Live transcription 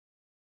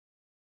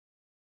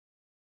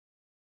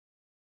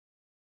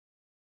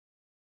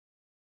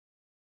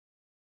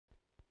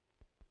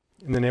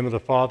In the name of the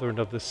Father, and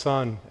of the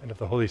Son, and of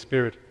the Holy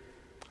Spirit.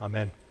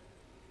 Amen.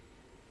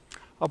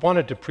 I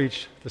wanted to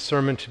preach the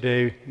sermon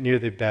today near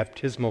the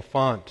baptismal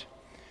font.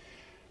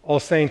 All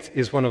Saints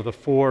is one of the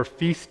 4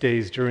 feast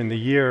days during the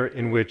year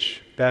in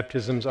which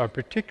baptisms are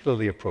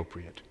particularly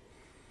appropriate.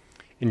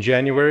 In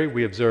January,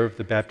 we observe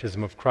the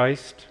baptism of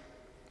Christ,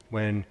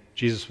 when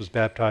Jesus was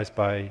baptized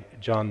by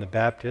John the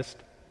Baptist.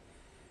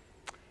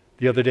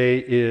 The other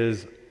day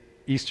is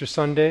Easter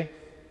Sunday,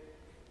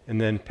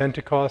 and then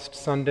Pentecost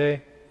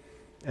Sunday,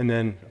 and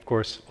then, of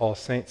course, All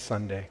Saints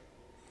Sunday.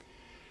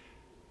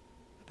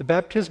 The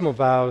baptismal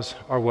vows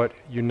are what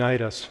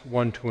unite us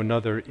one to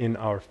another in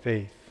our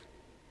faith.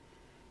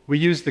 We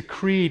use the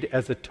creed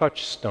as a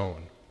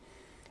touchstone,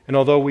 and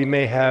although we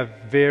may have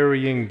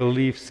varying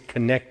beliefs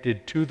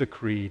connected to the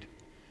creed,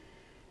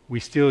 we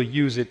still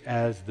use it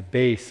as the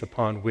base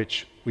upon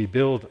which we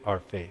build our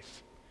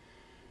faith,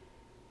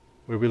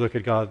 where we look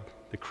at God,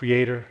 the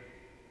Creator,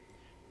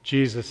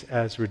 Jesus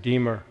as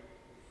Redeemer,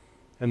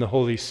 and the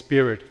Holy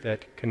Spirit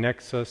that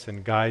connects us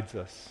and guides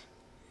us.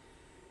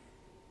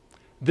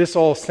 This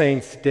All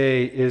Saints'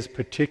 Day is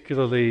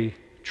particularly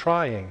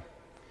trying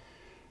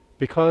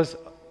because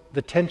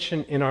the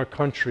tension in our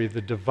country,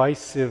 the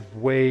divisive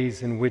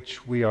ways in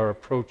which we are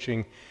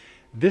approaching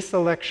this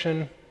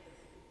election,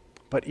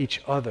 but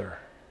each other.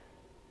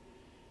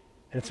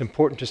 And it's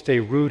important to stay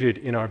rooted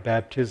in our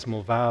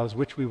baptismal vows,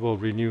 which we will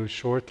renew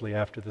shortly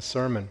after the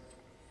sermon.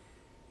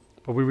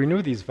 But we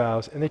renew these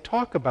vows, and they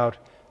talk about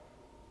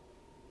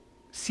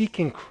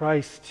seeking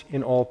Christ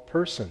in all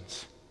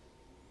persons,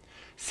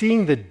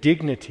 seeing the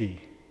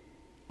dignity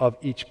of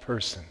each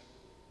person.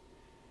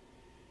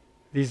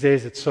 These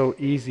days it's so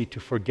easy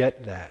to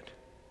forget that.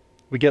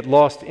 We get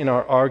lost in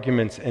our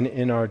arguments and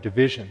in our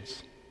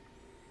divisions.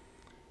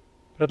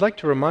 But I'd like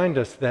to remind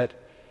us that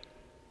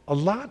a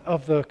lot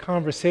of the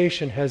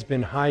conversation has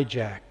been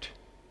hijacked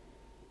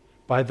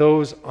by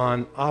those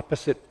on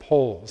opposite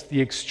poles,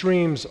 the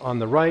extremes on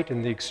the right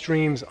and the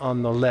extremes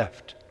on the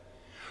left,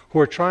 who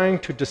are trying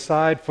to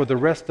decide for the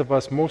rest of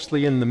us,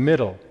 mostly in the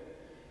middle,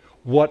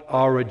 what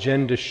our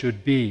agenda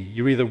should be.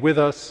 You're either with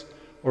us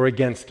or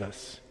against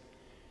us.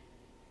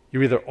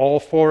 You're either all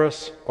for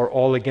us or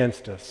all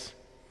against us.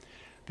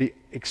 The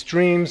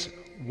extremes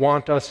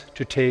want us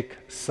to take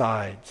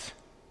sides,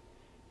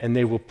 and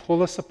they will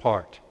pull us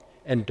apart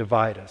and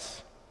divide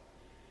us.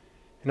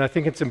 And I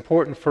think it's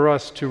important for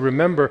us to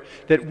remember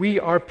that we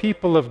are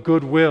people of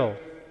goodwill.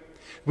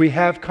 We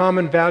have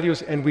common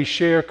values and we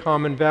share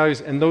common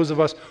values, and those of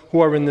us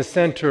who are in the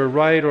center,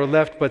 right or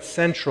left, but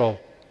central,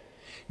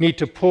 need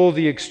to pull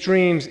the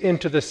extremes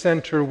into the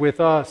center with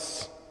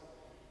us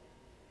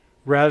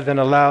rather than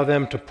allow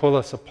them to pull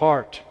us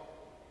apart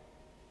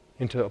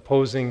into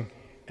opposing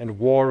and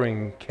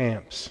warring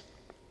camps.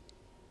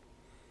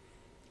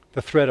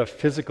 The threat of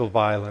physical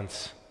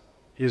violence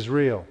is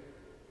real.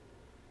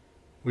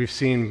 We've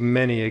seen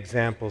many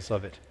examples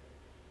of it.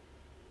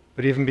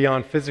 But even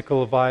beyond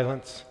physical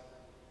violence,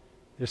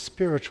 there's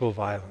spiritual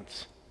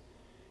violence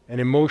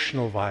and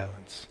emotional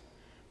violence,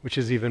 which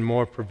is even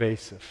more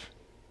pervasive.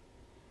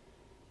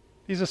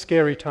 These are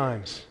scary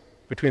times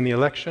between the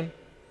election,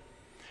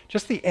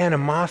 just the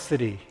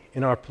animosity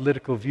in our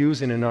political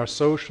views and in our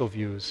social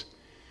views,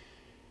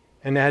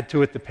 and add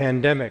to it the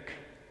pandemic,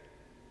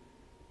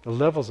 the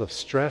levels of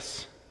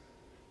stress,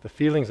 the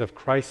feelings of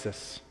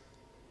crisis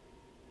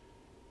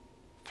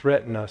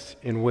threaten us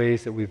in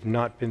ways that we've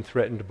not been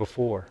threatened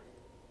before.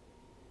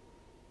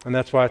 And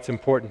that's why it's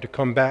important to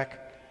come back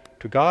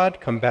to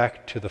God, come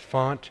back to the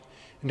font,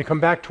 and to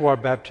come back to our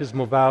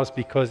baptismal vows,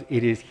 because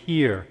it is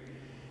here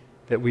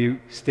that we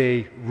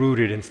stay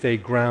rooted and stay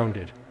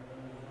grounded.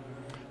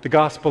 The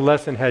gospel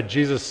lesson had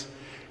Jesus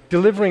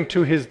delivering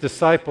to his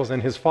disciples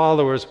and his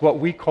followers what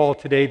we call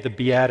today the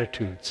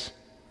Beatitudes.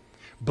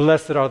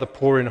 Blessed are the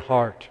poor in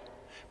heart.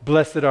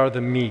 Blessed are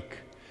the meek.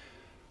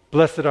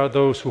 Blessed are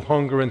those who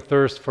hunger and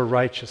thirst for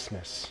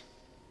righteousness.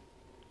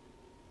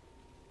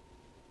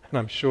 And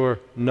I'm sure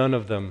none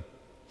of them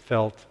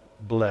felt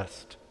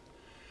blessed.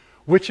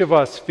 Which of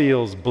us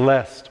feels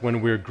blessed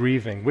when we're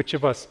grieving? Which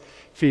of us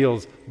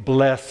feels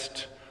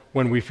blessed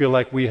when we feel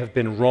like we have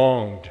been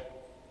wronged?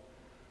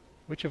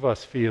 Which of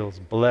us feels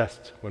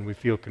blessed when we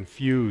feel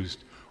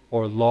confused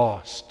or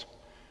lost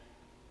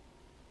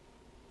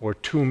or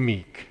too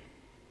meek?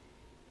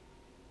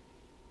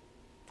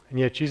 And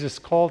yet Jesus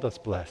called us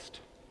blessed.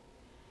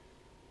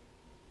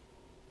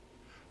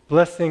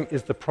 Blessing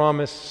is the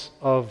promise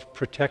of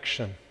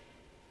protection.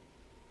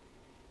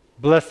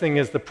 Blessing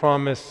is the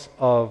promise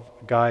of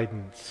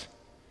guidance.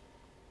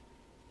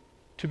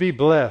 To be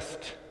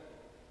blessed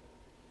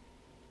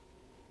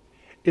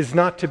is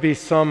not to be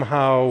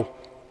somehow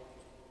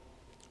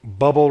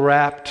bubble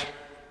wrapped.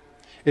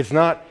 It's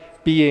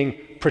not being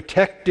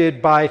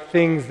protected by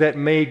things that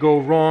may go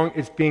wrong.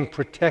 It's being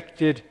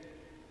protected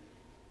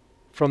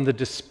from the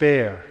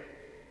despair,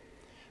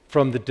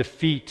 from the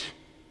defeat.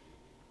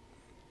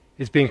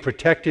 It's being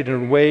protected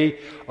in a way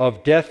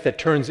of death that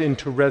turns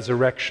into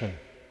resurrection.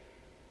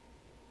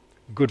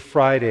 Good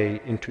Friday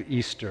into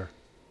Easter.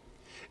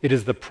 It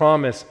is the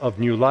promise of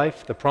new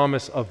life, the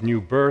promise of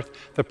new birth,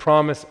 the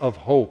promise of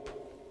hope.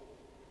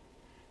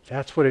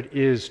 That's what it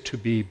is to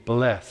be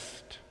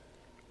blessed.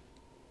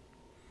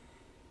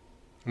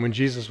 And when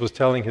Jesus was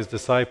telling his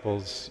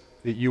disciples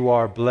that you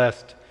are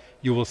blessed,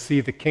 you will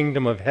see the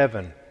kingdom of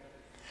heaven.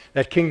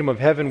 That kingdom of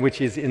heaven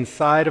which is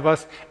inside of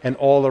us and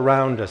all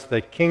around us.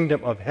 The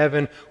kingdom of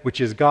heaven which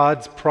is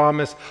God's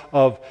promise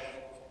of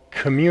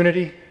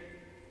community,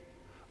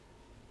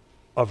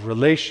 of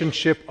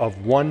relationship,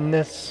 of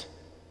oneness.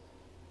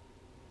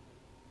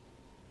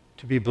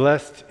 To be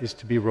blessed is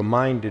to be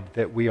reminded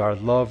that we are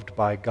loved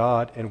by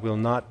God and will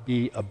not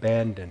be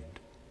abandoned.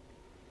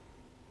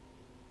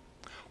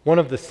 One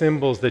of the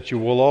symbols that you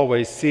will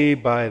always see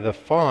by the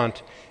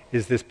font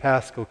is this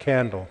Paschal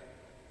candle.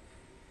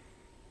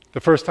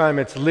 The first time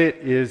it's lit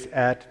is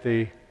at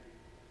the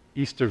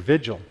Easter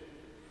Vigil.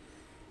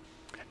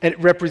 And it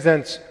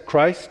represents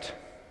Christ.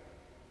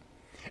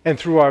 And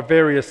through our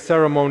various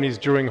ceremonies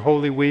during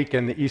Holy Week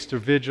and the Easter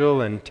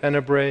Vigil and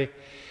Tenebrae,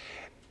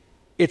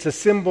 it's a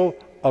symbol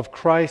of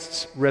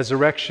Christ's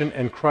resurrection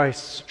and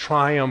Christ's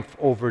triumph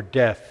over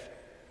death.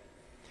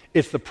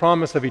 It's the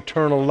promise of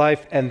eternal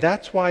life, and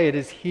that's why it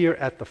is here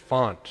at the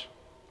font.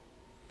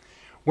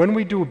 When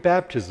we do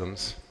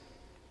baptisms,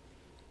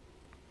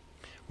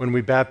 when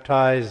we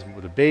baptize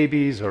the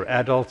babies or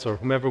adults or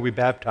whomever we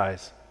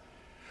baptize,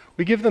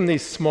 we give them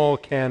these small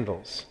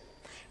candles.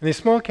 And these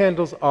small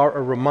candles are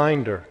a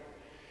reminder,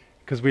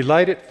 because we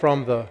light it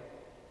from the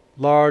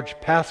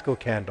large Paschal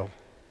candle.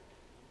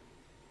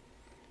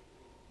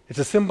 It's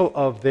a symbol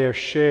of their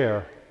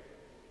share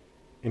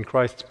in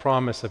Christ's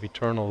promise of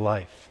eternal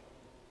life.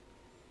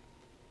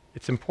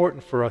 It's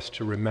important for us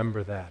to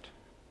remember that.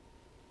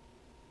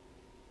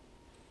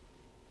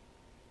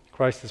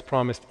 Christ has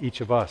promised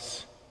each of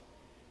us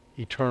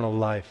eternal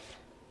life.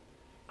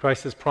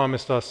 Christ has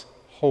promised us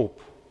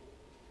hope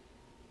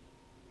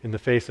in the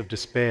face of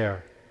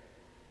despair.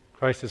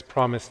 Christ has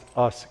promised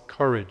us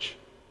courage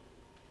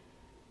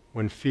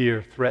when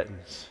fear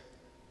threatens.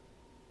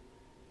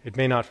 It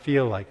may not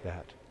feel like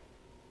that,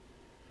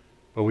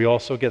 but we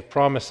also get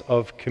promise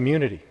of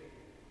community.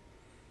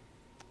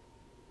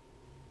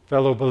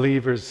 Fellow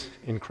believers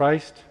in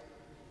Christ,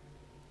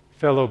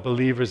 fellow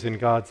believers in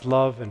God's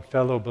love, and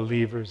fellow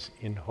believers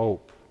in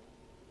hope.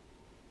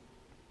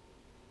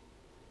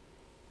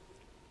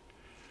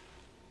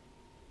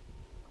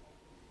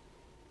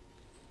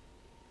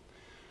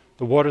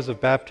 The waters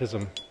of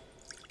baptism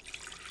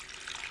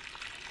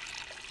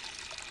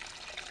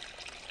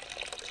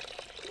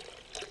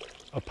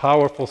a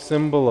powerful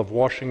symbol of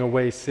washing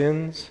away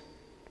sins,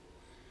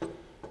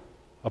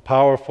 a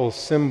powerful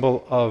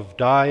symbol of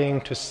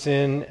dying to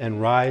sin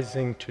and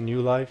rising to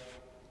new life,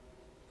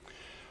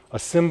 a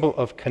symbol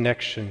of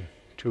connection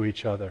to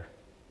each other.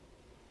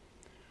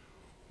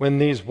 When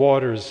these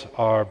waters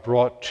are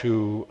brought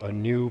to a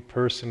new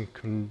person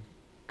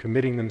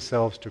committing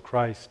themselves to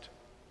Christ,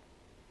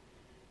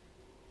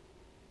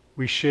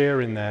 we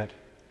share in that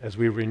as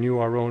we renew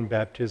our own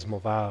baptismal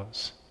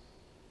vows.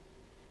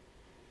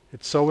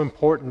 It's so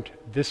important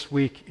this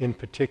week in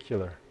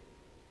particular.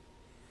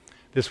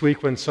 This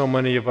week when so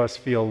many of us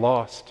feel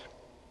lost,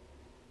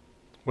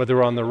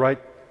 whether on the right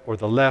or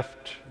the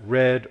left,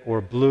 red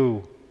or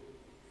blue,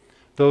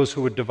 those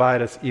who would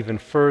divide us even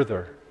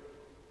further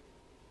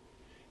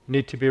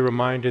need to be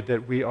reminded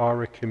that we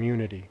are a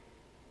community.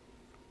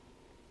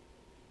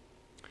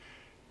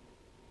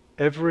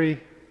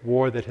 Every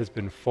war that has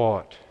been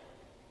fought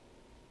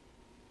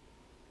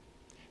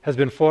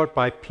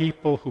by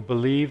people who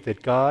believe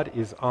that God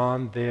is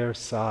on their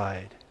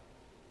side.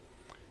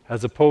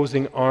 As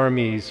opposing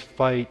armies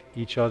fight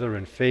each other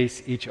and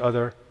face each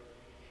other,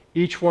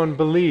 each one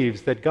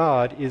believes that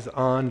God is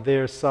on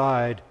their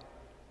side,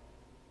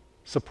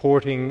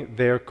 supporting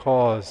their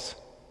cause,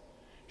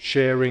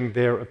 sharing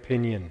their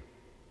opinion.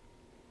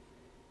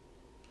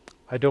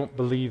 I don't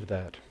believe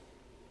that.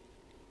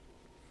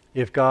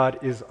 If God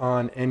is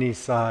on any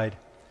side,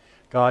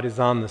 God is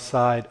on the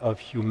side of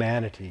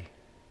humanity.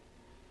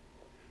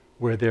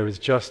 Where there is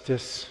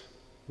justice,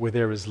 where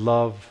there is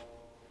love,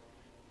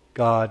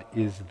 God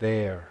is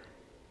there.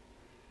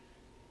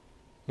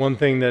 One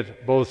thing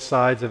that both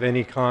sides of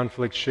any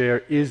conflict share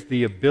is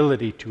the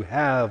ability to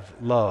have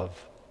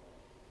love.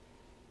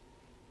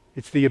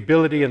 It's the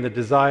ability and the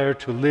desire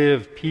to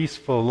live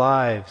peaceful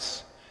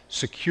lives,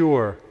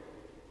 secure,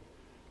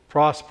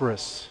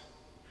 prosperous,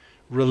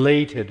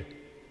 related.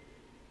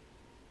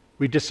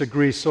 We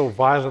disagree so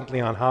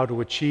violently on how to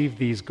achieve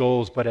these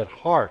goals, but at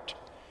heart,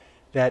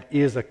 that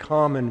is a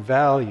common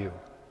value.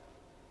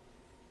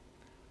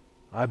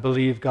 I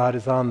believe God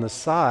is on the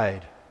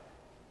side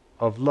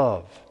of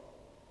love.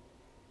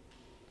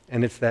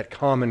 And it's that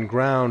common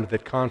ground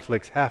that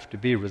conflicts have to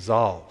be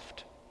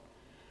resolved.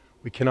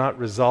 We cannot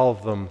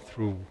resolve them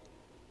through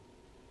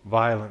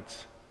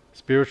violence,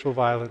 spiritual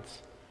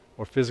violence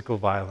or physical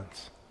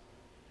violence.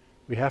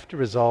 We have to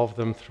resolve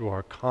them through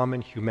our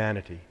common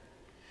humanity,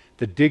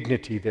 the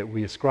dignity that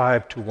we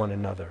ascribe to one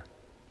another,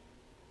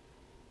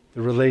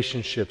 the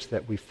relationships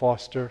that we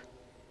foster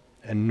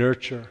and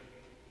nurture,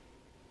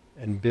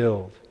 and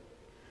build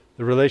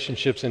the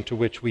relationships into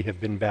which we have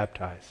been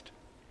baptized.